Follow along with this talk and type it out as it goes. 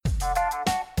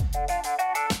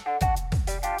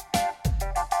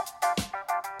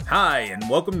Hi, and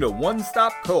welcome to One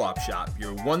Stop Co-op Shop,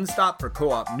 your one stop for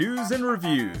co-op news and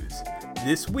reviews.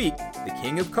 This week, the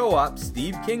king of co-op,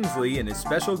 Steve Kingsley, and his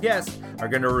special guest are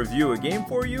going to review a game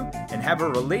for you and have a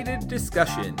related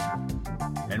discussion.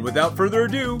 And without further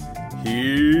ado,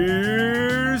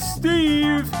 here's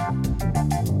Steve!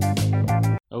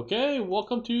 Okay,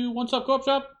 welcome to One Stop Co-op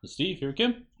Shop. It's Steve here,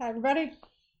 Kim. Hi, everybody.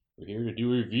 We're here to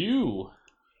do a review.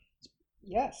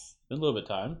 Yes. Been a little bit of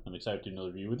time. I'm excited to do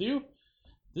another review with you.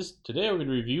 Today we're going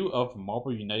to review of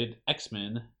Marvel United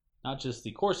X-Men, not just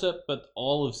the core set, but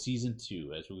all of Season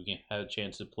 2, as we can have a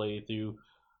chance to play through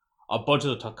a bunch of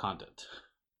the top content.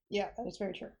 Yeah, that is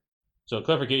very true. So,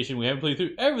 clarification, we haven't played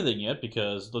through everything yet,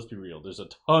 because, let's be real, there's a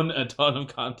ton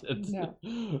of content.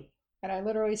 No. And I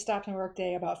literally stopped my work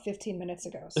day about 15 minutes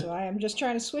ago, so I am just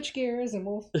trying to switch gears, and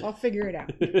I'll figure it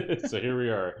out. So here we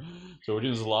are. So we're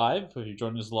doing this live. If you're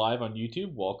joining us live on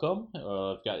YouTube, welcome. If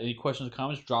you've got any questions or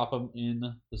comments, drop them in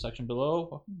the section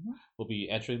below. Mm-hmm. We'll be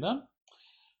answering them.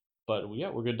 But yeah,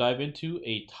 we're going to dive into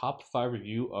a top 5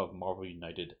 review of Marvel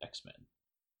United X-Men.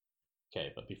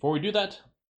 Okay, but before we do that,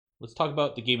 let's talk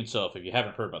about the game itself if you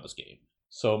haven't heard about this game.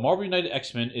 So Marvel United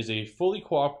X-Men is a fully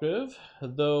cooperative,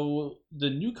 though the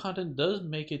new content does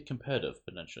make it competitive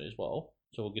potentially as well.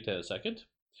 So we'll get to that in a second.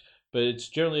 But it's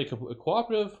generally a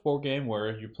cooperative board game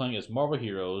where you're playing as Marvel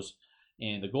heroes,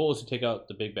 and the goal is to take out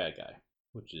the big bad guy,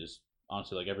 which is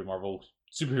honestly like every Marvel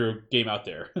superhero game out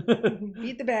there.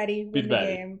 Beat the baddie, win the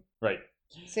game. Right.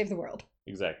 Save the world.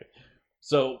 Exactly.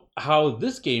 So how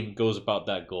this game goes about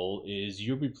that goal is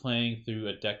you'll be playing through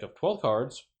a deck of 12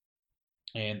 cards,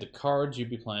 and the cards you'll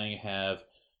be playing have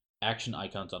action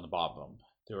icons on the bottom.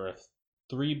 There are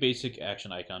 3 basic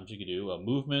action icons you can do: a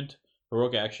movement,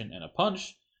 heroic action, and a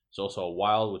punch. There's also a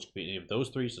wild, which could be any of those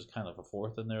 3, so it's kind of a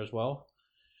 4th in there as well.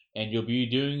 And you'll be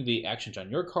doing the actions on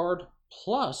your card,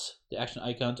 plus the action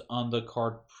icons on the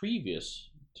card previous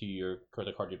to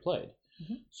the card you played.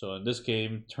 Mm-hmm. So in this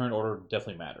game, turn order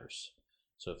definitely matters.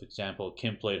 So for example,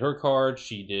 Kim played her card,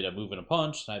 she did a move and a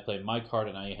punch, and I played my card,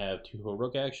 and I have 2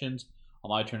 heroic actions. On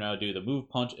my turn, I'll do the move,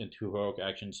 punch, and 2 heroic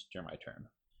actions during my turn. And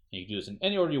you can do this in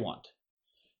any order you want.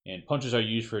 And punches are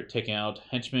used for taking out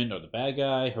henchmen or the bad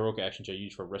guy. Heroic actions are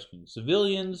used for rescuing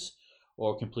civilians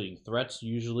or completing threats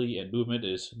usually. And movement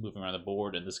is moving around the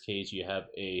board. In this case, you have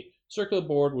a circular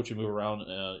board which you move around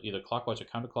either clockwise or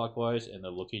counterclockwise, and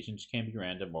the locations can be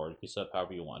random or you can set up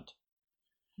however you want.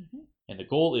 Mm-hmm. And the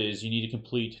goal is you need to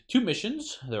complete 2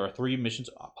 missions. There are 3 missions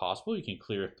possible. You can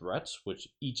clear threats, which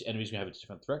each enemy is going to have a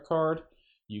different threat card.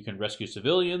 You can rescue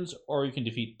civilians, or you can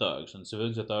defeat thugs. And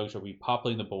civilians and thugs will be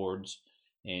populating the boards.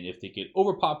 And if they get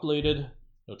overpopulated,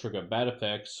 they'll trigger bad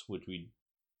effects, which we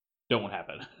don't want to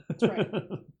happen. That's right.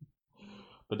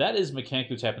 But that is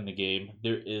mechanically what's happening in the game.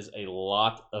 There is a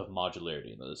lot of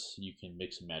modularity in this. You can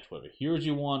mix and match whatever heroes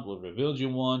you want, whatever villains you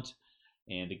want,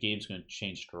 and the game's going to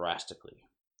change drastically.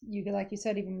 You can, like you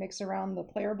said, even mix around the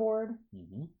player board.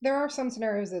 Mm-hmm. There are some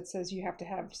scenarios that says you have to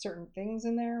have certain things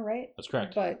in there, right? That's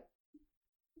correct. But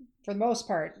for the most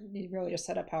part, you really just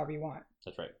set up however you want.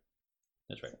 That's right.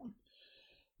 That's right.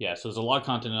 Yeah, so there's a lot of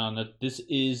content on it.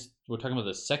 We're talking about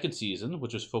the second season,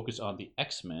 which is focused on the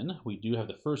X-Men. We do have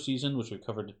the first season, which we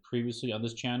covered previously on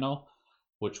this channel,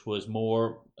 which was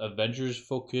more Avengers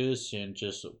focus and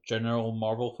just general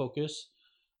Marvel focus.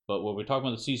 But we're talking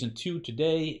about the Season 2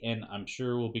 today, and I'm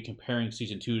sure we'll be comparing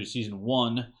Season 2 to Season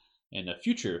 1 in the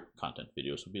future content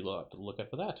videos. We'll be able to look at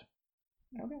for that.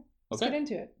 Okay. Let's get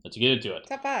into it. Let's get into it.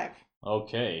 Top 5.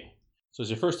 Okay. So it's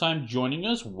your first time joining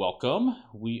us, welcome.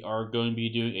 We are going to be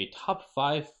doing a top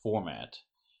 5 format.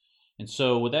 And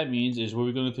so what that means is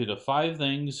we're going through the 5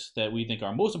 things that we think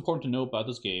are most important to know about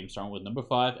this game, starting with number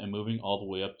 5 and moving all the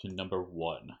way up to number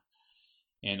 1.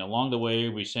 And along the way,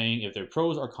 we're saying if they're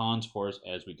pros or cons for us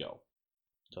as we go.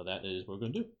 So that is what we're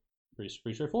going to do. Pretty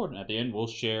straightforward. And at the end, we'll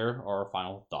share our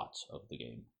final thoughts of the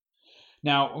game.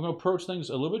 Now, we're going to approach things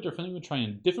a little bit differently. We're trying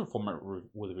a different format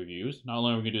with reviews. Not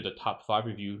only are we going to do the top 5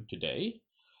 review today,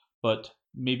 but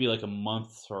maybe like a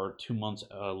month or 2 months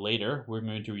later, we're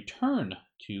going to return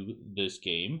to this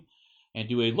game and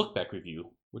do a look-back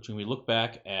review, which when we look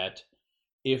back at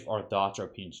if our thoughts or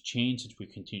opinions change since we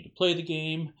continue to play the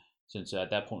game, since at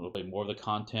that point we'll play more of the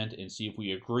content and see if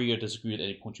we agree or disagree with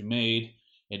any point you made.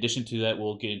 In addition to that,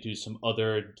 we'll get into some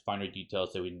other finer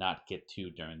details that we not get to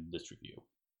during this review.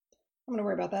 I'm going to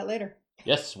worry about that later.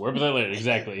 Yes, worry about that later,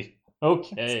 exactly.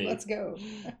 Okay. Let's go.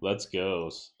 Let's go.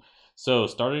 So,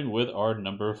 starting with our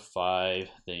number 5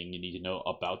 thing you need to know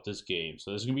about this game.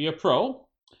 So, this is going to be a pro,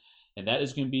 and that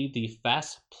is going to be the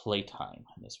fast playtime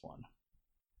in this one.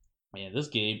 And this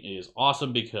game is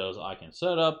awesome because I can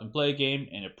set up and play a game,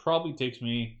 and it probably takes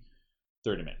me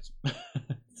 30 minutes.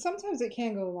 sometimes it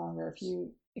can go longer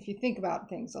if you think about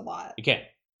things a lot. It can.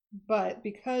 But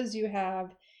because you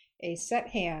have a set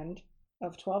hand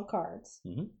of 12 cards,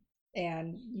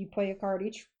 and you play a card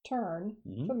each turn,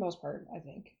 for the most part, I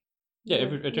think. Yeah,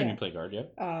 every turn you play a card,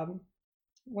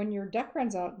 when your deck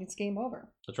runs out, it's game over.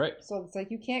 That's right. So it's like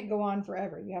you can't go on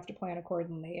forever. You have to plan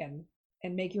accordingly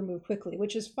and make your move quickly,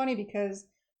 which is funny because,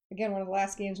 again, one of the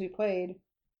last games we played,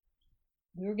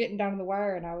 we were getting down to the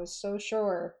wire, and I was so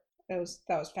sure that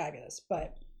was fabulous.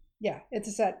 But yeah, it's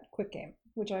a set quick game,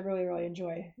 which I really, really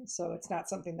enjoy. So it's not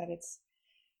something that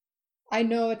I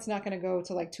know it's not going to go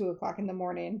to like 2:00 in the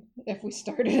morning if we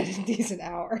started at a decent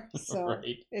hour. So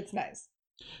It's nice.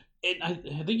 And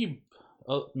I think you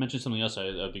mentioned something else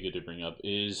I'd be good to bring up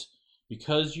is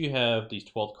because you have these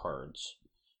 12 cards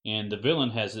and the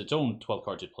villain has its own 12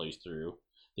 cards it plays through,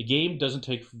 the game doesn't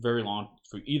take very long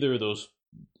for either of those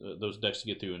decks to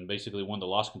get through. And basically one of the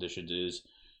loss conditions is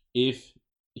if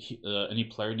any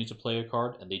player needs to play a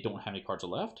card and they don't have any cards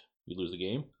left, you lose the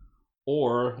game.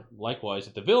 Or likewise,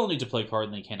 if the villain needs to play a card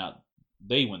and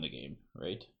they win the game,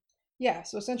 right? Yeah,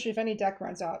 so essentially if any deck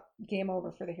runs out, game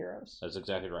over for the heroes. That's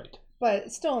exactly right.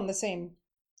 But still in the same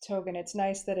token, it's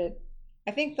nice that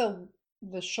I think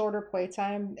the shorter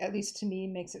playtime, at least to me,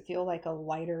 makes it feel like a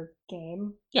lighter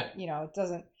game. Yeah.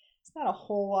 It's not a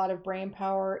whole lot of brain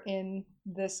power in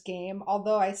this game,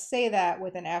 although I say that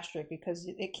with an asterisk because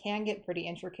it can get pretty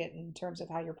intricate in terms of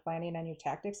how you're planning and your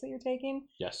tactics that you're taking.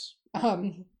 Yes.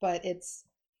 But it's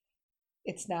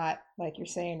not, like you're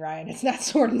saying, Ryan, it's not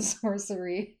sword and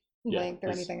sorcery length or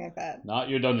anything like that. Not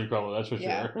your dungeon crawler, that's for sure.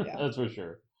 Yeah. That's for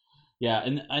sure. Yeah,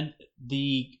 and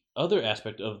the other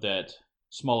aspect of that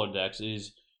smaller decks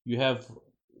is you have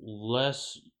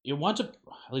less. It wants to,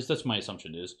 at least that's my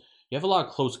assumption, is you have a lot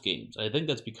of close games. I think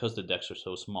that's because the decks are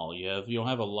so small. You don't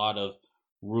have a lot of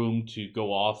room to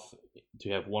go off, to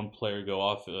have one player go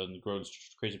off and grow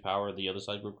crazy power, the other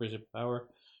side grow crazy power.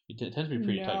 It tends to be a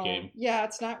pretty tight game. Yeah,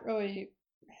 it's not really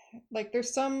like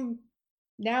there's some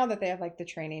now that they have like the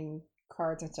training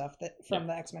cards and stuff that from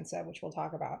the X-Men set, which we'll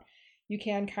talk about. You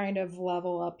can kind of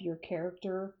level up your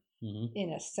character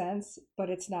in a sense, but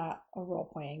it's not a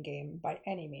role-playing game by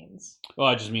any means. Well,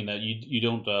 I just mean that you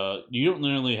don't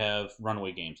normally have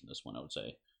runaway games in this one. I would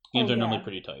say games are normally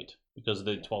pretty tight because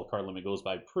the 12 card limit goes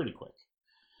by pretty quick.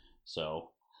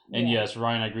 So, and yes,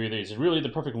 Ryan, I agree with you. It's really the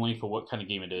perfect length for what kind of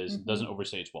game it is. It doesn't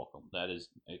overstay its welcome. That is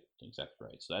exactly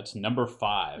right. So that's number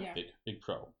 5. Yeah. Big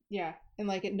pro. Yeah, and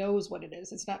like it knows what it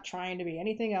is. It's not trying to be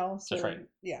anything else. That's right.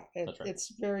 Yeah, that's right.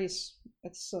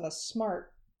 It's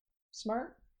smart. It's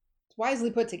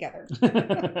wisely put together.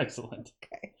 Excellent.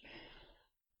 Okay.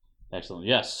 Excellent.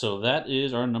 Yes. So that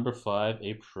is our number 5,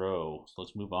 a pro. So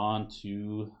let's move on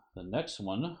to the next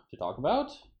one to talk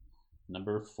about.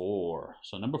 Number 4.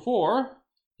 So number 4,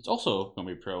 it's also going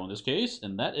to be pro in this case,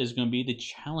 and that is going to be the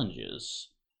challenges.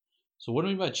 So what do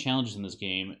I mean by challenges in this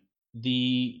game?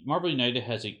 The Marvel United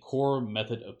has a core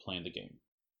method of playing the game.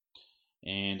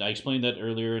 And I explained that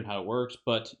earlier and how it works,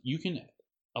 but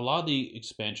a lot of the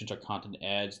expansions or content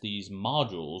adds these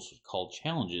modules called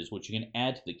challenges, which you can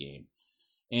add to the game.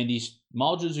 And these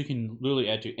modules you can literally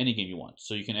add to any game you want.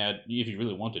 So you can add, if you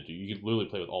really wanted to, you could literally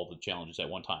play with all the challenges at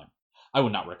one time. I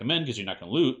would not recommend because you're not going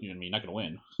to loot. You're not going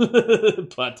to win.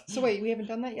 But so wait, we haven't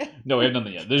done that yet? No, we haven't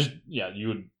done that yet.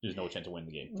 There's no chance to win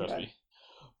the game. Trust me.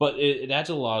 But it adds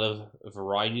a lot of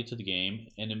variety to the game,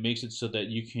 and it makes it so that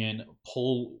you can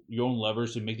pull your own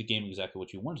levers to make the game exactly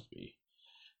what you want it to be.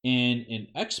 And in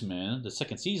X-Men, the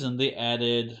second season, they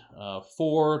added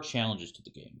 4 challenges to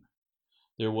the game.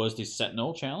 There was the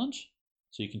Sentinel challenge,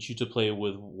 so you can choose to play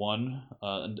with one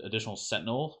additional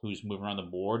Sentinel who's moving around the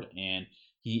board, and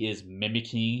he is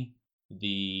mimicking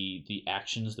the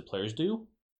actions the players do,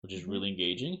 which is really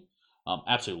engaging.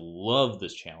 Absolutely love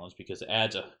this challenge because it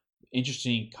adds a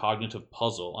interesting cognitive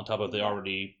puzzle on top of the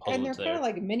already puzzle. And they're kind of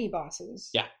like mini bosses.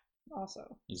 Yeah. Also.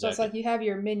 Exactly. So it's like you have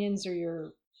your minions or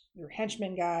your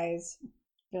henchmen guys,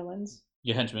 villains.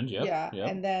 Your henchmen, yeah.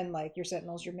 And then like your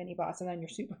sentinels, your mini boss, and then your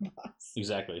super boss.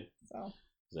 Exactly. So.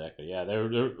 Exactly. Yeah,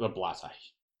 they're a blast.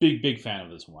 Big fan of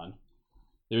this one.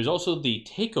 There's also the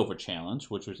Takeover Challenge,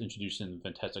 which was introduced in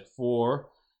Fantastic Four.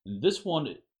 And this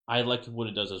one, I like what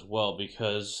it does as well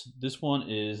because this one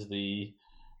is the.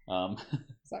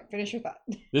 Sorry, finish your thought.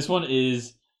 This one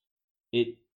is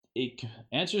it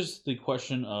answers the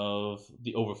question of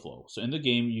the overflow. So in the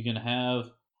game, you can have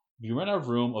if you run out of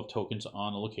room of tokens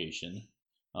on a location,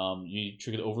 you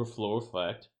trigger the overflow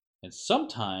effect, and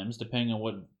sometimes depending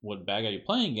on what bad guy you're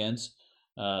playing against.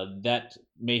 That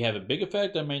may have a big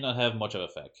effect, that may not have much of an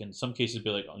effect. In some cases, be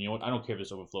like, you know what, I don't care if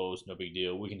this overflows, no big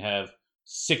deal. We can have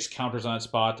 6 counters on that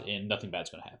spot, and nothing bad's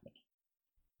going to happen.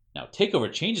 Now,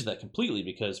 Takeover changes that completely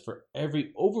because for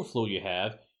every overflow you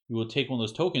have, you will take one of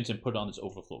those tokens and put it on this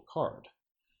overflow card.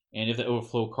 And if the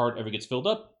overflow card ever gets filled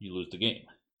up, you lose the game.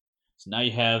 So now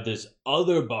you have this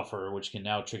other buffer, which can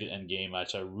now trigger the end game.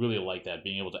 Which I really like that,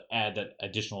 being able to add that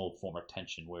additional form of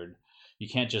tension where you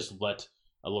can't just let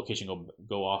a location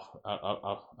go off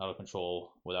out of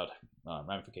control without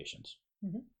ramifications.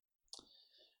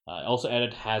 Also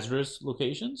added hazardous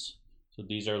locations. So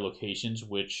these are locations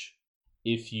which,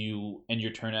 if you end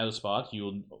your turn at a spot,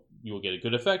 you will get a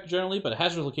good effect generally. But a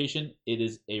hazardous location, it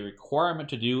is a requirement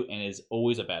to do and is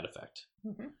always a bad effect.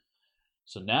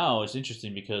 So now it's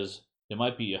interesting because there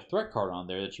might be a threat card on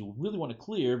there that you really want to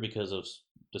clear because of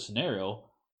the scenario.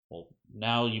 Well,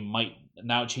 now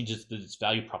it changes its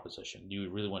value proposition. Do you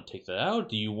really want to take that out?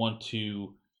 Do you want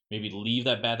to maybe leave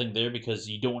that bad thing there because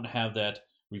you don't want to have that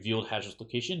revealed hazardous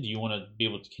location? Do you want to be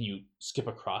able to, can you skip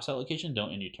across that location?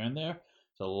 Don't end your turn there?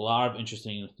 So a lot of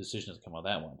interesting decisions come out of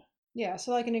that one. Yeah,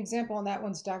 so like an example on that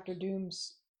one's Dr.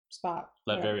 Doom's spot.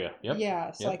 Latveria, yep.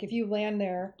 Yeah, so like if you land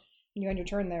there and you end your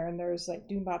turn there and there's like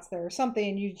Doombots there or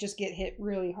something, you just get hit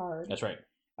really hard. That's right.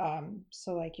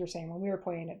 So like you're saying, when we were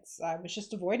playing, I was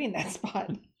just avoiding that spot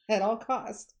at all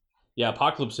costs. Yeah,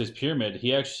 Apocalypse's Pyramid,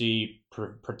 he actually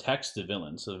protects the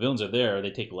villains. So the villains are there, they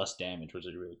take less damage, which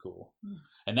is really cool.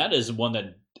 And that is one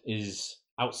that is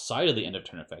outside of the end of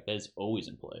turn effect. That is always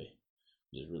in play,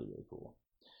 which is really, really cool.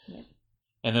 Yeah.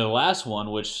 And then the last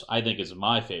one, which I think is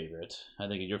my favorite, I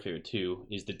think is your favorite too,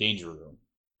 is the Danger Room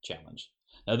challenge.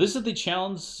 Now this is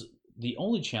the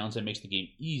only challenge that makes the game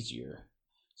easier.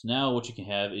 So now what you can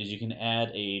have is you can add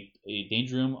a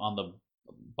Danger Room on the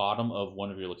bottom of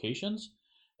one of your locations,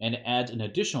 and it adds an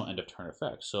additional end of turn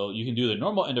effect. So you can do the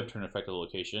normal end of turn effect of the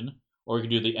location, or you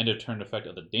can do the end of turn effect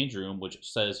of the Danger Room, which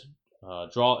says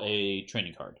draw a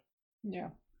training card. Yeah.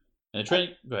 And the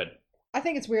training, go ahead. I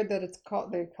think it's weird that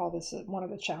they call this one of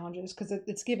the challenges because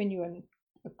it's giving you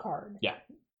a card. Yeah.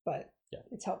 But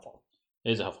it's helpful.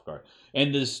 It is a helpful card.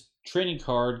 And this training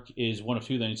card is one of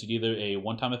two things. It's either a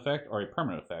one-time effect or a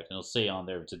permanent effect. And it'll say on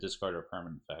there if it's a discard or a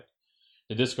permanent effect.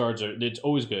 The discards it's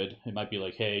always good. It might be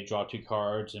like, hey, draw 2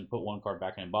 cards and put 1 card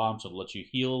back in the bottom, so it'll let you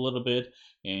heal a little bit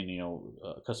and,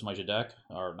 customize your deck.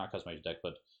 Or not customize your deck,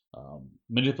 but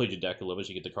manipulate your deck a little bit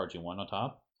so you get the cards you want on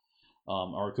top.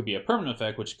 Or it could be a permanent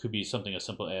effect, which could be something as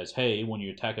simple as, hey, when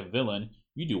you attack a villain,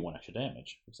 you do 1 extra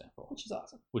damage, for example. Which is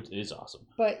awesome. Which is awesome.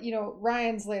 But,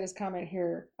 Ryan's latest comment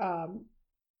here,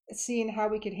 seeing how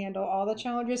we could handle all the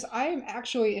challenges, I am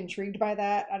actually intrigued by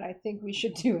that, and I think we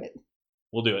should do it.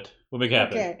 We'll do it. We'll make it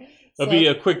happen. Okay. It'll be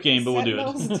a quick game, but we'll do it.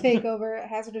 Takeover,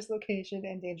 Hazardous Location,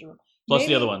 and Danger Room. Plus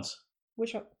the other ones.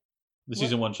 Which one? The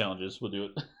Season 1 challenges. We'll do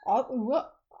it.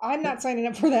 I'm not signing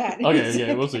up for that.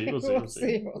 Okay, we'll see. We'll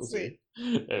see.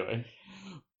 Anyway.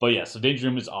 But yeah, so Danger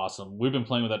Room is awesome. We've been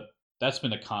playing with that. That's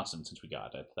been a constant since we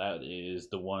got it. That is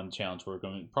the one challenge we're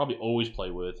going to probably always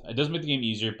play with. It doesn't make the game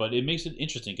easier, but it makes it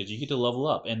interesting because you get to level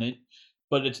up.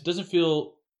 But it doesn't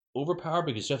feel overpowered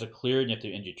because you have to clear it and you have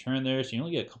to end your turn there. So you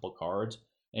only get a couple cards.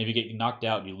 And if you get knocked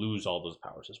out, you lose all those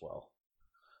powers as well.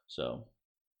 So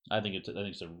I think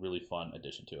it's a really fun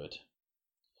addition to it.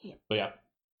 Yeah. But yeah.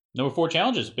 Number 4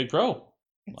 challenges, Big Pro.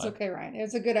 It's okay, Ryan.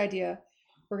 It's a good idea.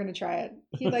 We're going to try it.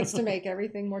 He likes to make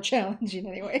everything more challenging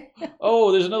anyway.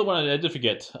 Oh, there's another one I did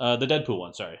forget. The Deadpool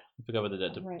one, sorry. I forgot about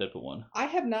the Deadpool one. I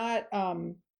have not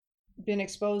been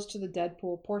exposed to the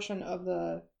Deadpool portion of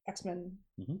the X-Men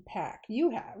pack.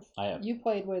 You have. I have. You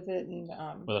played with it. And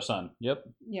with our son, yep.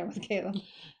 Yeah, with Caleb.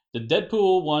 The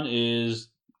Deadpool one is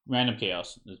random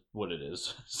chaos, is what it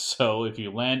is. So if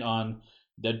you land on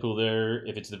Deadpool there,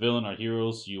 if it's the villain or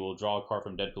heroes, you will draw a card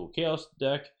from Deadpool Chaos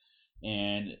deck,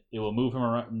 and it will move him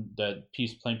around, that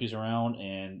playing piece around,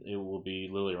 and it will be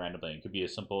literally a random thing. It could be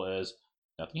as simple as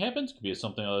nothing happens. It could be as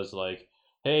something as like,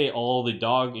 hey, all the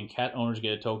dog and cat owners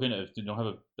get a token. If you don't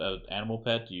have an animal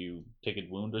pet, you take a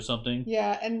wound or something.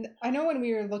 Yeah, and I know when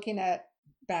we were looking at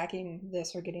backing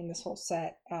this or getting this whole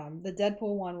set, the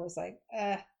Deadpool one was like,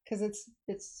 because it's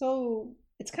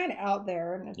kind of out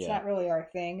there and it's not really our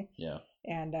thing. Yeah.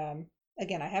 And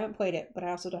again, I haven't played it, but I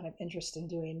also don't have interest in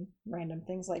doing random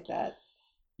things like that.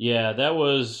 Yeah,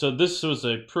 this was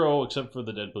a pro, except for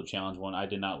the Deadpool challenge one. I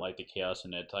did not like the chaos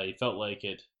in it. I felt like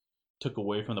it took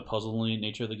away from the puzzling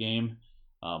nature of the game.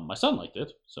 My son liked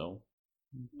it, so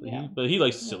but he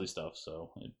likes silly stuff,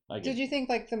 so Did you think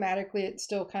like thematically it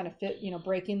still kind of fit,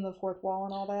 breaking the fourth wall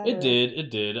and all that? It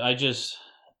did. I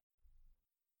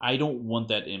don't want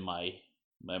that in my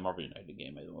Marvel United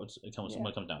game. When it comes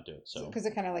down to it, so because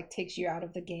it kind of like takes you out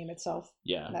of the game itself.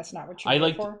 Yeah, and that's not what you're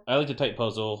looking for. I like the tight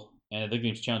puzzle. and I think the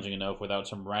game's challenging enough without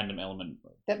some random element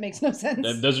That makes no sense.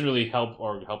 that doesn't really help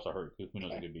or helps or hurt. Who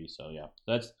knows Okay. it could be? So yeah,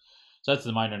 that's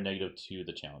the minor negative to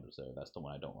the challenges there. That's the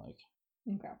one I don't like.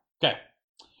 Okay. Okay,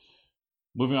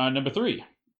 moving on to number 3.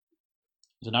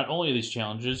 So not only are these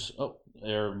challenges,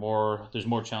 there's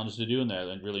more challenges to do in there,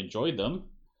 and really enjoyed them,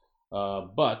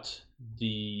 but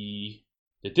the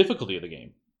difficulty of the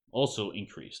game also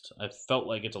increased. I felt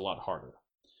like it's a lot harder.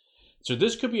 So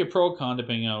this could be a pro or con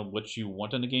depending on what you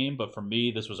want in the game, but for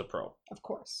me, this was a pro. Of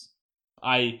course.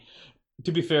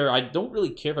 To be fair, I don't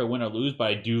really care if I win or lose, but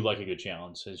I do like a good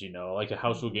challenge, as you know. I like the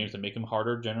house rule games that make them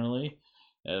harder generally.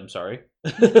 I'm sorry.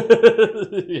 You have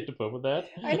to put up with that.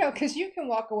 I know, because you can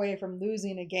walk away from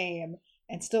losing a game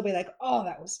and still be like, oh,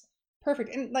 that was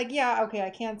perfect. And like, yeah, okay, I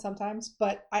can sometimes,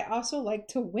 but I also like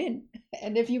to win.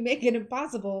 And if you make it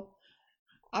impossible,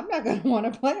 I'm not going to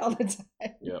want to play all the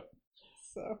time. Yep.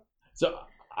 So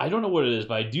I don't know what it is,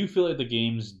 but I do feel like the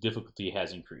game's difficulty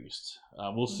has increased.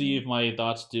 We'll see if my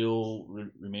thoughts still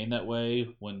remain that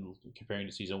way when comparing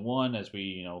to Season 1 as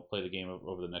we play the game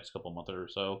over the next couple months or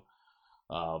so.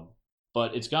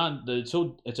 But it's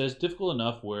as difficult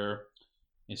enough where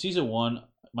in Season 1,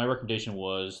 my recommendation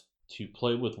was to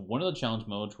play with one of the challenge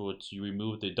modes, which you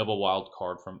remove the double wild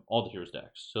card from all the heroes'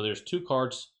 decks. So there's 2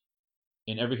 cards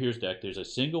in every hero's deck. There's a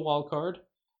single wild card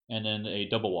and then a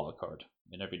double wild card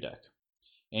in every deck.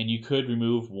 And you could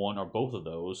remove one or both of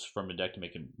those from a deck to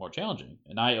make it more challenging.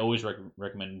 And I always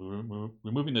recommend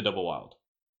removing the double wild.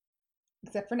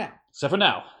 except for now. Except for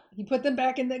now. He put them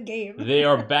back in the game. They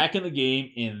are back in the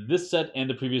game. In this set and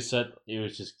the previous set, it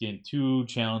was just getting too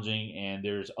challenging, and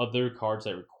there's other cards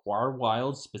that require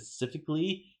wilds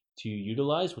specifically to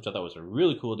utilize, which I thought was a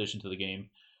really cool addition to the game.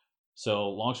 So,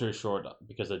 long story short,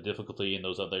 because of the difficulty in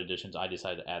those other additions, I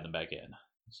decided to add them back in.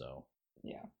 So,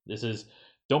 yeah.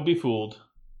 Don't be fooled.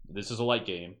 This is a light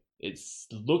game. It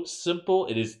looks simple.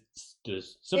 It is the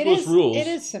simplest rules. It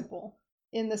is simple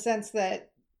in the sense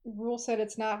that rule set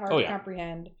it's not hard to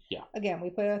comprehend. Yeah. Again, we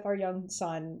play with our young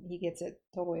son. He gets it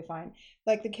totally fine.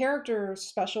 Like the character's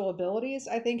special abilities,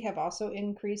 I think, have also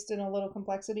increased in a little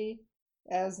complexity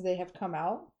as they have come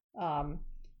out.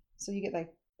 So you get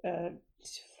like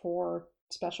 4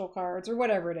 special cards or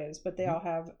whatever it is, but they all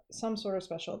have some sort of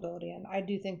special ability, and I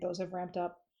do think those have ramped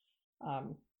up.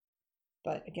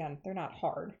 But again, they're not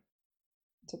hard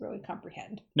to really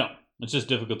comprehend. No, it's just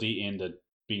difficulty in the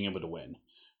being able to win.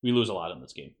 We lose a lot in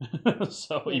this game.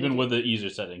 So Yeah, even with the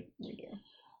easier setting. We do.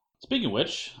 Speaking of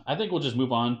which, I think we'll just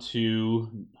move on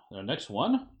to our next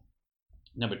one.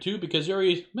 Number 2, because you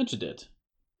already mentioned it.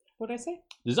 What did I say?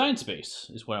 Design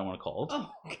Space is what I want to call it. Oh,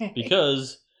 okay.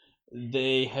 Because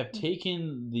they have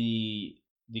taken the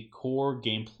core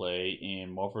gameplay in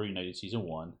Marvel United Season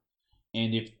 1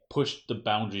 and they've pushed the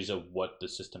boundaries of what the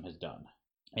system has done.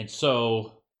 And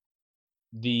so,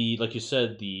 like you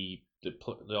said,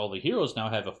 all the heroes now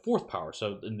have a 4th power.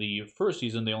 So in the first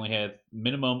season, they only had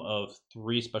minimum of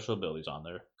 3 special abilities on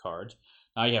their cards.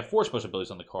 Now you have 4 special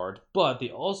abilities on the card, but they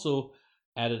also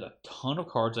added a ton of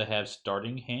cards that have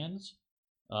starting hand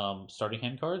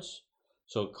cards.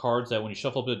 So cards that when you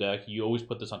shuffle up the deck, you always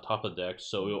put this on top of the deck,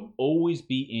 so it'll always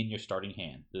be in your starting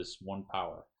hand, this 1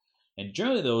 power. And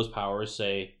generally those powers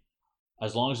say,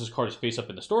 as long as this card is face up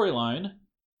in the storyline,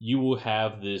 you will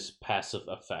have this passive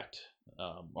effect,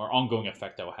 or ongoing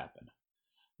effect that will happen.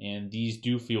 And these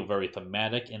do feel very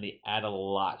thematic, and they add a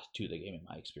lot to the game in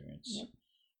my experience. Yep.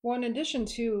 Well, in addition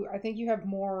to, I think you have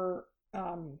more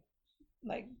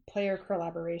like player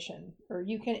collaboration, or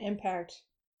you can impact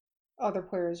other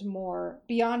players more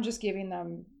beyond just giving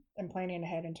them and planning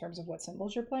ahead in terms of what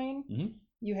symbols you're playing. Mm-hmm.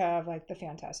 You have like the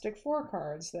Fantastic Four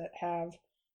cards that have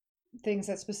things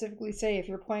that specifically say if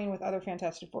you're playing with other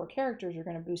Fantastic Four characters, you're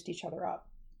going to boost each other up.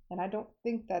 And I don't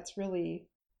think that's really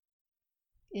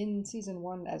in Season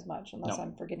 1 as much, unless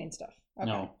I'm forgetting stuff.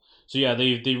 Okay. No. So yeah,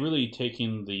 they really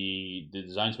taken the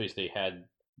design space they had,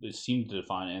 they seemed to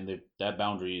define, and that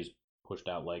boundary is pushed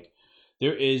out. Like,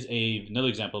 there is another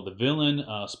example, the villain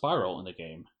Spiral in the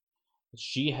game.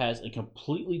 She has a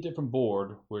completely different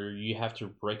board where you have to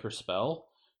break her spell.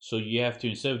 So you have to,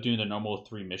 instead of doing the normal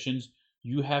 3 missions,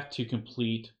 you have to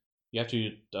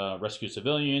rescue a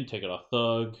civilian, take out a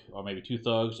thug, or maybe 2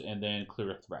 thugs, and then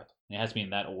clear a threat. And it has to be in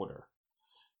that order.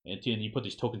 And you put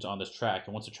these tokens on this track,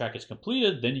 and once the track is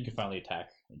completed, then you can finally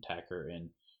attack her and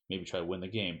maybe try to win the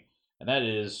game. And that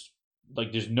is,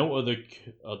 like, there's no other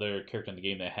character in the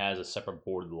game that has a separate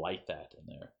board like that in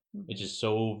there. Mm-hmm. It's just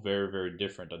so very, very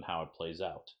different on how it plays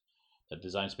out. That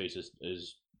design space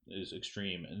is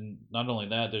extreme. And not only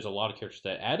that, there's a lot of characters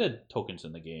that added tokens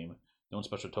in the game. Their own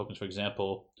special tokens. For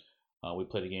example, we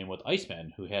played a game with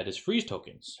Iceman, who had his freeze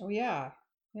tokens. Oh, yeah.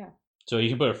 Yeah. So you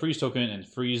can put a freeze token and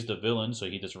freeze the villain so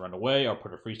he doesn't run away, or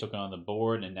put a freeze token on the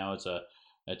board, and now it's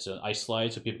an ice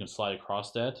slide, so people can slide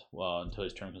across that until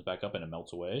his turn comes back up and it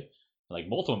melts away. Like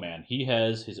Multiple Man, he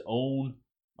has his own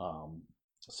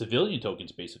civilian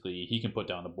tokens. Basically, he can put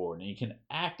down the board, and he can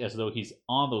act as though he's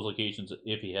on those locations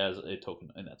if he has a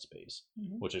token in that space,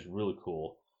 which is really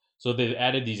cool. So they've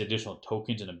added these additional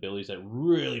tokens and abilities that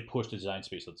really push the design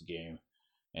space of the game,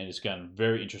 and it's gotten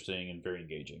very interesting and very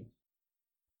engaging.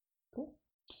 Cool.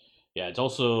 Yeah, it's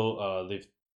also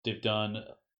they've done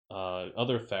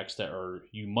other effects that are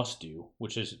you must do,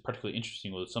 which is particularly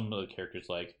interesting with some of the characters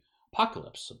like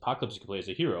Apocalypse. Apocalypse you can play as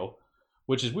a hero,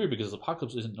 which is weird because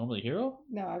Apocalypse isn't normally a hero.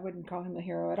 No, I wouldn't call him a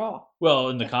hero at all. Well,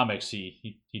 in the comics,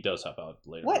 he does help out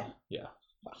later. What? Yeah.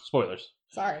 Spoilers.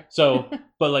 Sorry. So,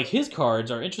 but like his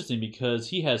cards are interesting because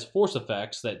he has force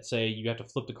effects that say you have to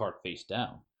flip the card face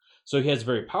down. So he has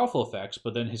very powerful effects,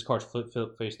 but then his cards flip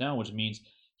face down, which means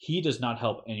he does not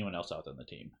help anyone else out on the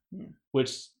team,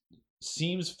 which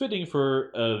seems fitting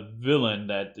for a villain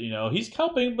that, he's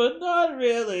helping, but not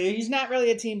really. He's not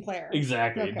really a team player.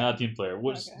 Exactly, Okay. not a team player,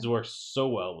 which works so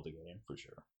well with the game, for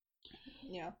sure.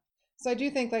 Yeah. So I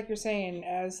do think, like you're saying,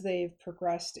 as they've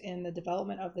progressed in the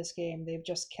development of this game, they've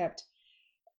just kept,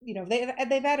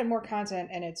 they've added more content,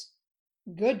 and it's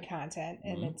good content,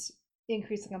 and it's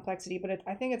increased the complexity, but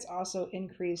I think it's also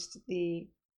increased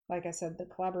like I said, the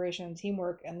collaboration and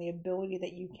teamwork and the ability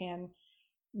that you can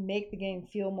make the game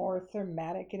feel more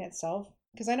thematic in itself.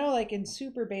 Because I know, like, in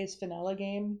super base vanilla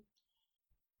game,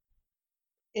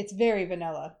 it's very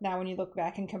vanilla now when you look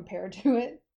back and compare to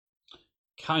it.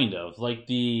 Kind of.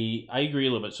 I agree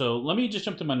a little bit. So let me just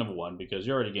jump to my number one, because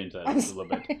you're already getting to that a little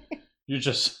bit. You're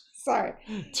just... Sorry.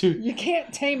 You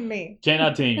can't tame me.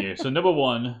 Cannot tame you. So number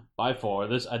one, by far, I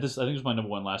think this was my number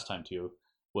one last time too,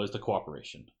 was the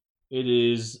cooperation. It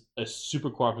is a super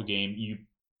cooperative game. You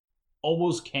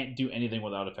almost can't do anything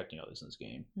without affecting others in this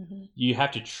game. You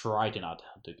have to try to not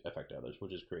to affect others,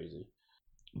 which is crazy.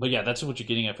 But yeah, that's what you're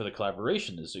getting at for the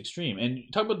collaboration is extreme. And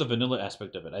talk about the vanilla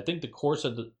aspect of it. I think the course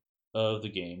of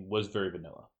the game was very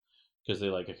vanilla, because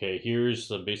they're like, okay, here's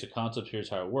the basic concepts, here's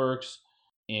how it works,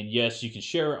 and yes, you can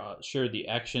share the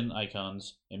action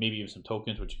icons and maybe even some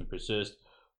tokens which you can persist,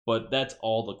 but that's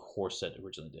all the core set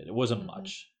originally did. It wasn't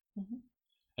much.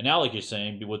 And now, like you're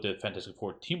saying, with the Fantastic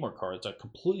Four teamwork card, it's a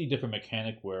completely different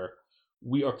mechanic where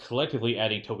we are collectively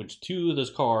adding tokens to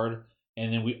this card,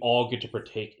 and then we all get to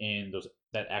partake in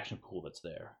that action pool that's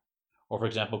there. Or, for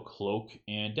example, Cloak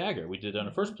and Dagger. We did it on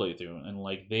the first playthrough, and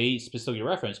they specifically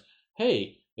reference,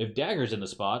 hey, if Dagger's in the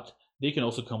spot, they can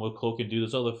also come with Cloak and do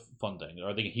this other fun thing,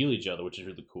 or they can heal each other, which is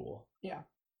really cool. Yeah.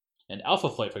 And Alpha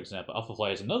Flight, for example, Alpha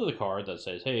Flight is another card that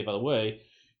says, hey, by the way,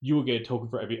 you will get a token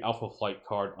for every Alpha Flight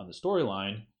card on the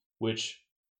storyline, which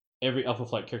every Alpha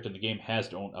Flight character in the game has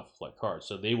their own Alpha Flight card.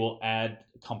 So they will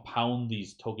compound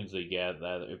these tokens they get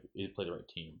if they play the right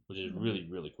team, which is really,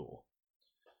 really cool.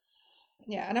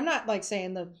 Yeah, and I'm not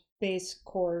saying the base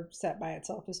core set by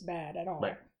itself is bad at all.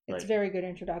 Right. It's a very good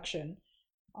introduction.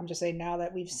 I'm just saying, now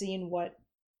that we've seen what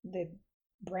they've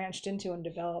branched into and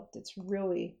developed, it's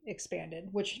really expanded,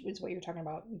 which is what you're talking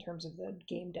about in terms of the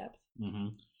game depth.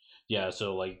 Yeah,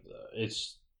 so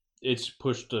it's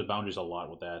pushed the boundaries a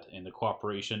lot with that, and the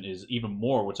cooperation is even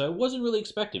more, which I wasn't really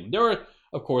expecting. There are,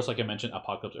 of course, like I mentioned,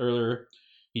 Apocalypse earlier,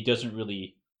 he doesn't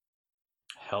really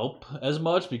help as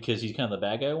much because he's kind of the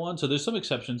bad guy one. So there's some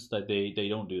exceptions that they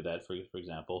don't do that, for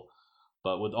example.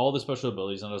 But with all the special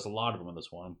abilities, and there's a lot of them in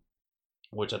this one,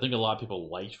 which I think a lot of people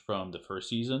liked from the first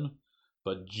season,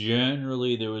 but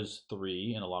generally there was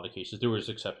 3 in a lot of cases. There was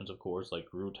exceptions, of course, like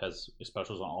Groot has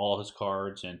specials on all his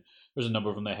cards, and there's a number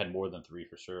of them that had more than 3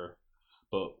 for sure.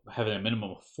 But having a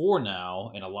minimum of 4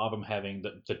 now, and a lot of them having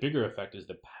the bigger effect is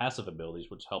the passive abilities,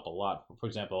 which help a lot. For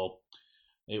example,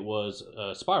 it was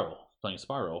Spiral, playing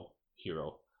Spiral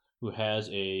hero, who has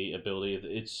a ability.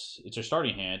 It's her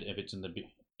starting hand. If it's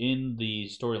in the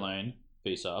storyline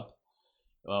face up,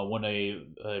 when a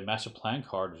Master Plan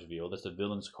card is revealed, that's the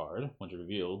villain's card. When it's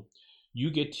revealed, you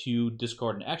get to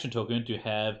discard an action token to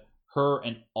have her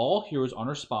and all heroes on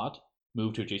her spot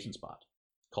move to adjacent spot,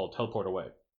 called Teleport Away.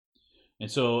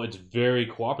 And so it's very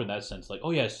cooperative in that sense. Like, oh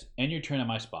yes, end your turn at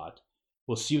my spot.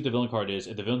 We'll see what the villain card is.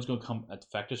 If the villain's going to come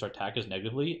affect us or attack us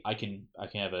negatively, I can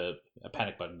have a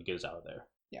panic button to get us out of there.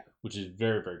 Yeah, which is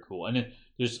very, very cool. And then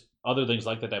there's other things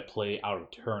like that play out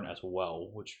of turn as well,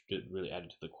 which really added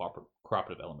to the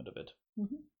cooperative element of it.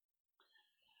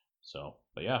 So,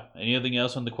 but yeah, anything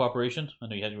else on the cooperation? I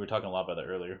know you were talking a lot about that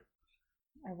earlier.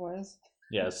 I was.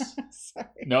 Yes. Sorry.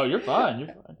 No, you're fine.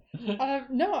 You're fine.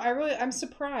 No, I'm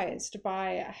surprised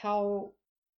by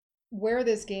where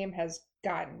this game has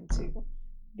gotten to.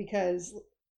 because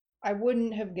I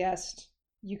wouldn't have guessed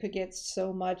you could get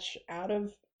so much out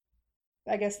of,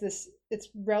 I guess, it's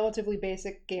relatively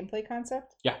basic gameplay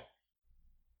concept. Yeah.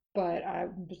 But I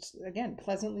was, again,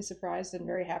 pleasantly surprised and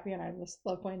very happy, and I just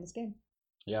love playing this game.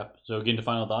 Yeah. So getting to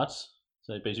final thoughts.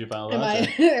 So basically final Am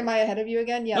thoughts. am I ahead of you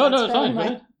again? Yeah, No, that's it's probably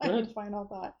fine. Go my ahead. final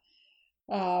thought.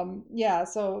 Yeah,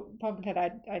 so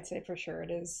Pumpkinhead, I'd say for sure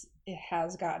it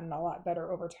has gotten a lot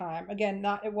better over time. Again,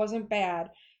 it wasn't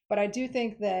bad, but I do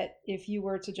think that if you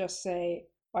were to just say,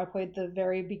 I played the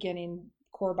very beginning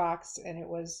core box and it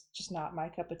was just not my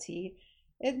cup of tea,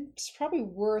 it's probably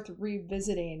worth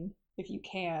revisiting if you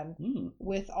can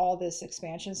with all this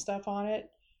expansion stuff on it,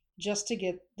 just to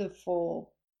get the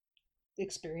full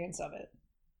experience of it.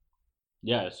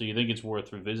 Yeah, so you think it's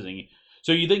worth revisiting.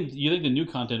 So you think the new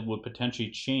content would potentially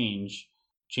change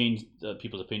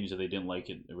people's opinions if they didn't like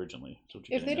it originally?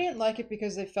 If they didn't like it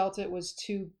because they felt it was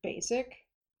too basic,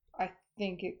 I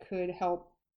think it could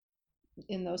help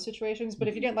in those situations. But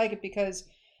if you didn't like it because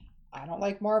I don't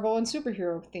like Marvel and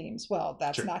superhero themes, well,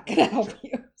 that's not going to help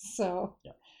you. So,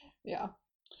 yeah.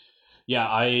 Yeah,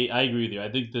 I agree with you.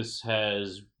 I think this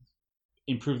has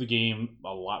improved the game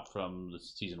a lot from the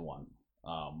season 1.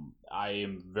 I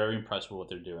am very impressed with what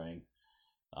they're doing.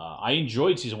 I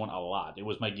enjoyed season 1 a lot. It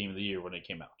was my game of the year when it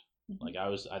came out. Like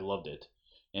I loved it,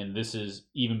 and this is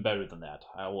even better than that.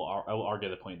 I will argue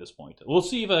the point at this point. We'll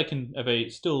see if I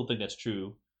still think that's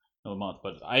true in a month,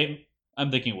 but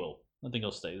I'm thinking it will. I think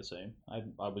it'll stay the same.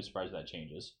 I'll be surprised if that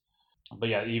changes. But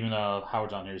yeah, even Howard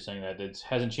John here is saying that it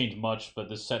hasn't changed much, but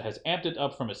this set has amped it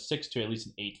up from a 6 to at least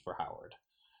an 8 for Howard.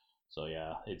 So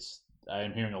yeah,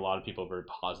 I'm hearing a lot of people very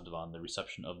positive on the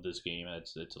reception of this game, and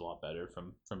it's a lot better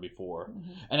from before.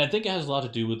 And I think it has a lot to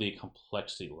do with the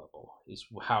complexity level, is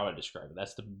how I describe it.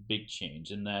 That's the big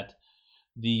change, in that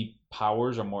the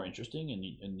powers are more interesting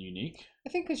and unique. I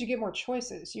think because you get more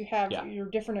choices. You have your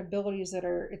different abilities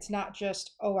it's not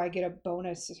just, I get a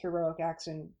bonus heroic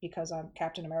action because I'm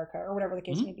Captain America, or whatever the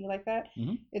case may be like that.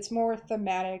 It's more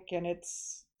thematic, and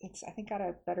it's I think got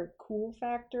a better cool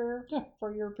factor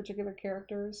for your particular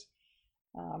characters.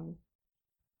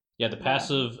 The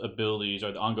passive abilities,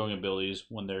 or the ongoing abilities,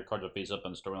 when their cards are face up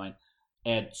on the storyline,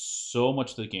 add so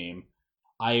much to the game.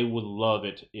 I would love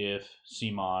it if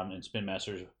CMON and Spin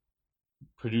Masters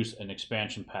produce an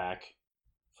expansion pack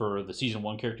for the season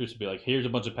 1 characters to be like, here's a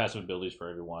bunch of passive abilities for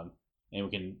everyone, and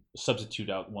we can substitute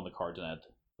out one of the cards in that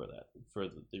for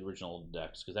the original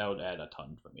decks, because that would add a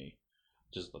ton for me.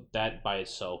 Just that by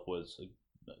itself was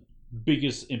the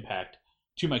biggest impact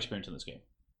to my experience in this game,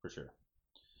 for sure.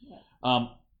 Yeah.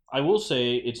 I will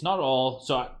say it's not all.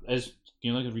 So as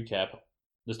you know, like a recap,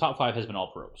 this top 5 has been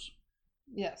all pros.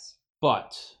 Yes.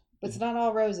 But it's not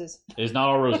all roses. It's not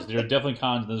all roses. There are definitely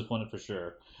cons in this one for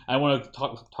sure. I want to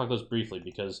talk those briefly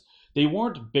because they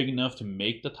weren't big enough to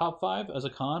make the top 5 as a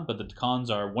con, but the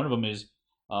cons are, one of them is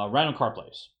random card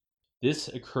plays. This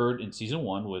occurred in season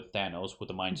 1 with Thanos with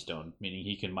the Mind Stone, meaning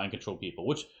he can mind control people,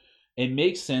 which it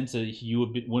makes sense that you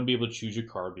wouldn't be able to choose your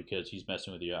card because he's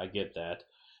messing with you. I get that.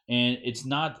 And it's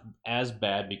not as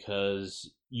bad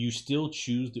because you still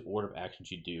choose the order of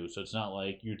actions you do. So it's not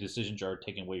like your decisions are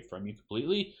taken away from you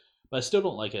completely. But I still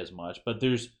don't like it as much. But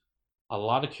there's a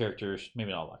lot of characters,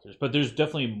 maybe not a lot of characters, but there's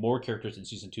definitely more characters in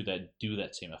season 2 that do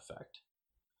that same effect.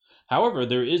 However,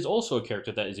 there is also a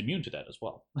character that is immune to that as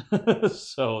well.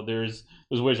 So there's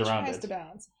ways around it. Tries to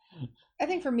balance. I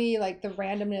think for me, like, the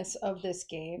randomness of this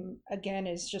game, again,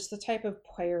 is just the type of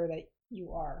player that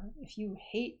you are. If you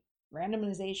hate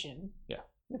randomization,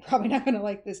 you're probably not going to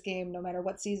like this game no matter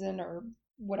what season or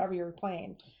whatever you're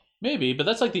playing. Maybe, but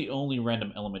that's like the only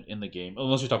random element in the game,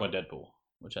 unless you're talking about Deadpool,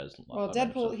 which has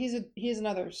Deadpool, he's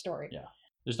another story. Yeah,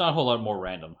 there's not a whole lot more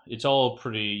random. It's all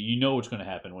pretty. You know what's going to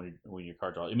happen when your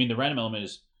cards are. I mean, the random element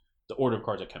is the order of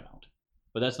cards that come out,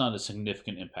 but that's not a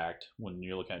significant impact when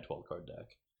you're looking at a 12 card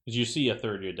deck, because you see a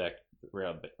third of your deck right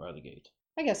out of the gate.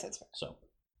 I guess that's fair. So,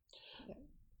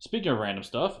 speaking of random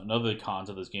stuff, another cons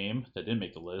of this game that didn't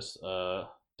make the list,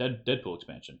 Deadpool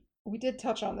expansion. We did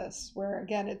touch on this, where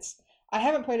again, I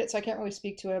haven't played it, so I can't really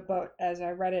speak to it. But as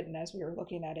I read it and as we were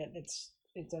looking at it,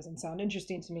 it doesn't sound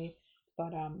interesting to me.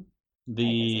 But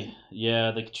the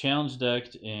challenge deck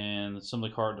and some of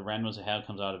the randoms it have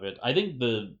comes out of it. I think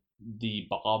the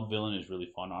Bob villain is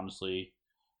really fun, honestly.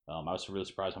 I was really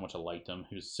surprised how much I liked him.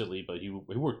 He was silly, but he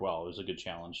worked well. It was a good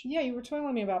challenge. Yeah, you were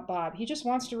telling me about Bob. He just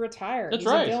wants to retire. That's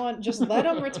right. He's a villain. Just let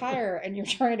him retire, and you're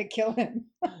trying to kill him.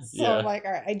 I'm like,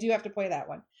 all right, I do have to play that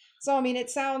one. So I mean, it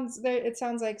sounds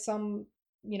like some,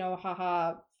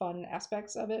 haha fun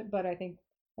aspects of it, but I think,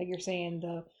 like you're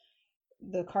saying,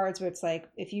 the cards where it's like,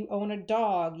 if you own a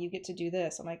dog, you get to do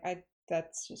this. I'm like,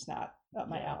 that's just not up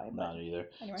my alley. But Not either.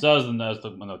 anyway. So that was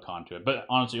another con to it. But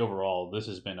honestly, overall, this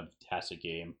has been a fantastic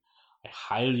game. I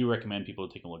highly recommend people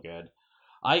take a look at it.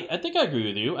 I think I agree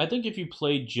with you. I think if you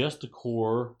played just the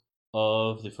core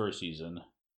of the first season,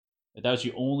 if that was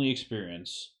your only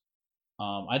experience,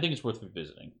 I think it's worth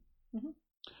revisiting. Mm-hmm.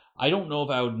 I don't know if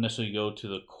I would necessarily go to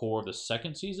the core of the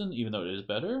second season, even though it is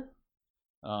better.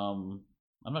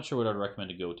 I'm not sure what I'd recommend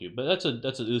to go to, but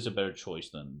it is a better choice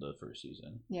than the first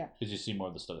season. Yeah, because you see more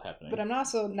of the stuff happening. But I'm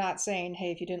also not saying,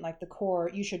 hey, if you didn't like the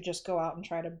core, you should just go out and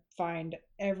try to find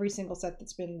every single set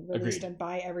that's been released Agreed. and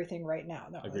buy everything right now.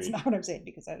 No, Agreed. that's not what I'm saying,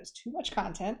 because that is too much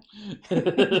content.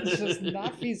 It's just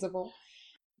not feasible.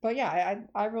 But yeah,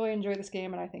 I really enjoy this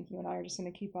game, and I think you and I are just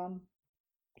going to keep on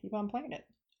playing it.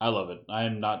 I love it. I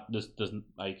am not. This doesn't.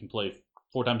 I can play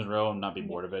 4 times in a row and not be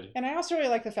bored of it. And I also really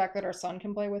like the fact that our son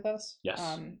can play with us.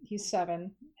 Yes. He's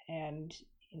 7, and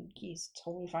he's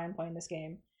totally fine playing this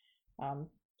game.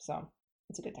 So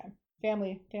it's a good time.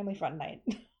 Family fun night.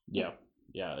 Yeah,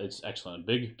 it's excellent.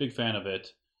 Big fan of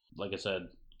it. Like I said,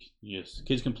 yes,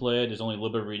 kids can play it. There's only a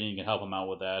little bit of reading. You can help them out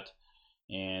with that.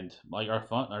 And like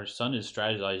our son is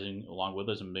strategizing along with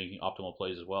us and making optimal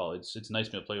plays as well. It's nice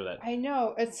to be able to play with that. I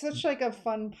know. It's such like a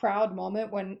fun, proud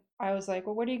moment when I was like,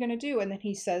 well, what are you going to do? And then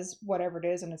he says whatever it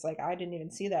is, and it's like, I didn't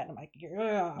even see that. And I'm like,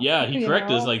 yeah. Yeah, he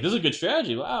corrected us. know? Like, this is a good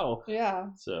strategy. Wow. Yeah.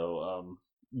 So,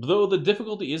 though the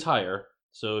difficulty is higher,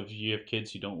 so if you have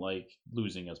kids who don't like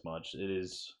losing as much, it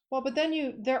is... Well, but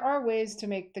then there are ways to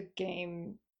make the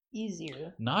game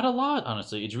easier. Not a lot,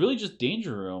 honestly. It's really just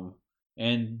Danger Room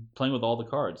and playing with all the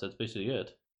cards. That's basically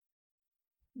it.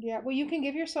 Yeah, well, you can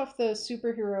give yourself the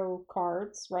superhero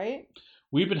cards, right?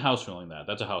 We've been house ruling that.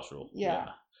 That's a house rule. Yeah.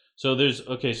 So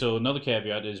so another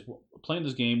caveat is playing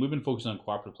this game, we've been focusing on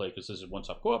cooperative play because this is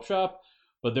one-stop co-op shop,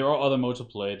 but there are other modes of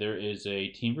play. There is a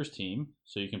team versus team,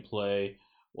 so you can play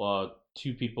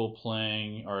 2 people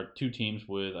playing, or 2 teams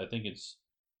with, I think it's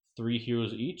 3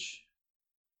 heroes each.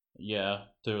 Yeah,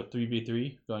 they're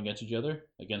 3v3 going against each other,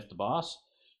 against the boss.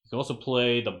 You can also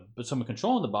play someone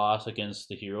controlling the boss against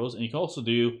the heroes, and you can also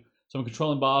do someone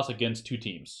controlling the boss against 2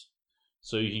 teams.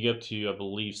 So you can get up to, I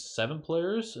believe, 7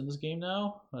 players in this game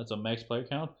now. That's a max player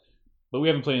count. But we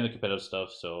haven't played any of the competitive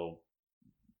stuff, so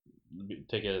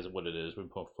take it as what it is. We're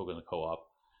focusing on the co-op.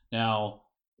 Now,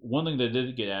 one thing that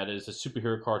did get added is the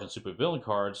superhero cards and supervillain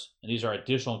cards, and these are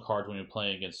additional cards when you're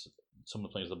playing against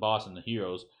someone playing as the boss and the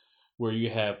heroes, where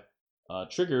you have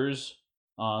triggers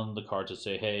on the cards that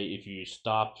say, hey, if you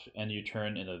stop and you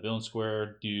turn in a villain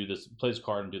square, do this, play this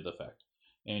card and do the effect.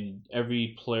 And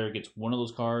every player gets one of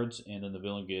those cards, and then the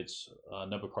villain gets a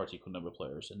number of cards equal number of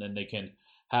players. And then they can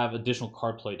have additional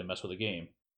card play to mess with the game.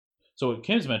 So what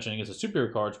Kim's mentioning is the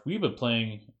superhero cards. We've been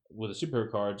playing with the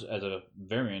superhero cards as a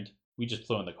variant. We just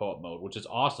throw in the co-op mode, which is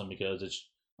awesome because it's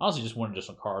honestly just one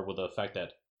additional card with the fact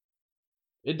that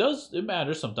it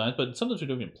matters sometimes, but sometimes we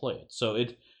don't even play it. So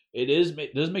it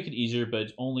does make it easier, but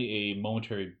it's only a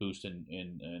momentary boost and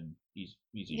easy.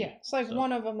 Yeah, it's like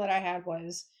one of them that I had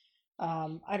was,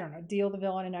 I don't know, deal the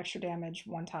villain an extra damage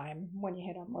one time when you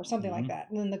hit him or something like that,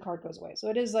 and then the card goes away. So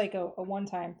it is like a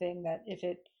one-time thing that if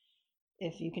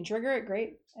you can trigger it,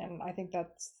 great. And I think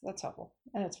that's helpful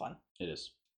and it's fun. It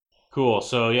is. Cool.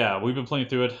 So yeah, we've been playing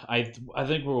through it. I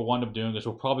think what we'll wind up doing is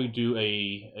we'll probably do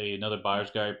another buyer's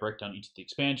guide, break down each of the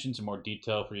expansions in more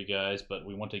detail for you guys. But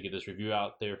we want to get this review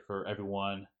out there for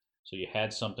everyone, so you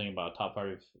had something about top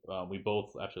 5. We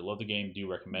both absolutely love the game.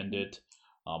 Do recommend it.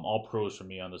 All pros for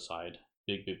me on the side.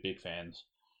 Big fans.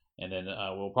 And then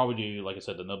we'll probably do, like I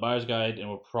said, the buyer's guide, and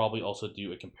we'll probably also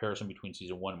do a comparison between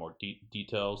season 1 and more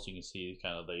details, so you can see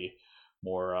kind of the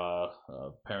more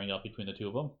pairing up between the 2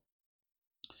 of them.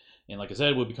 And like I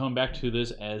said, we'll be coming back to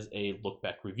this as a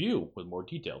look-back review with more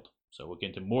detailed. So we'll get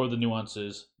into more of the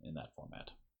nuances in that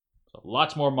format. So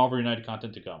lots more Marvel United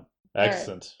content to come.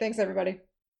 Excellent. Right. Thanks, everybody.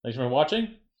 Thanks for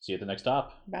watching. See you at the next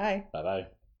stop. Bye. Bye-bye.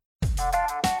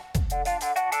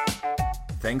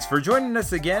 Thanks for joining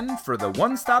us again for the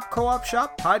One Stop Co-op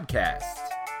Shop podcast.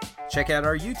 Check out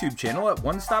our YouTube channel at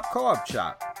One Stop Co-op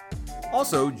Shop.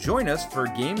 Also, join us for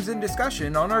games and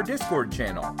discussion on our Discord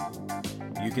channel.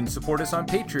 You can support us on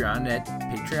Patreon at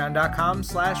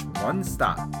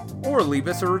patreon.com/onestop or leave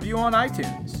us a review on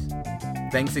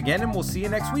iTunes. Thanks again, and we'll see you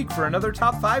next week for another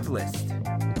Top 5 list.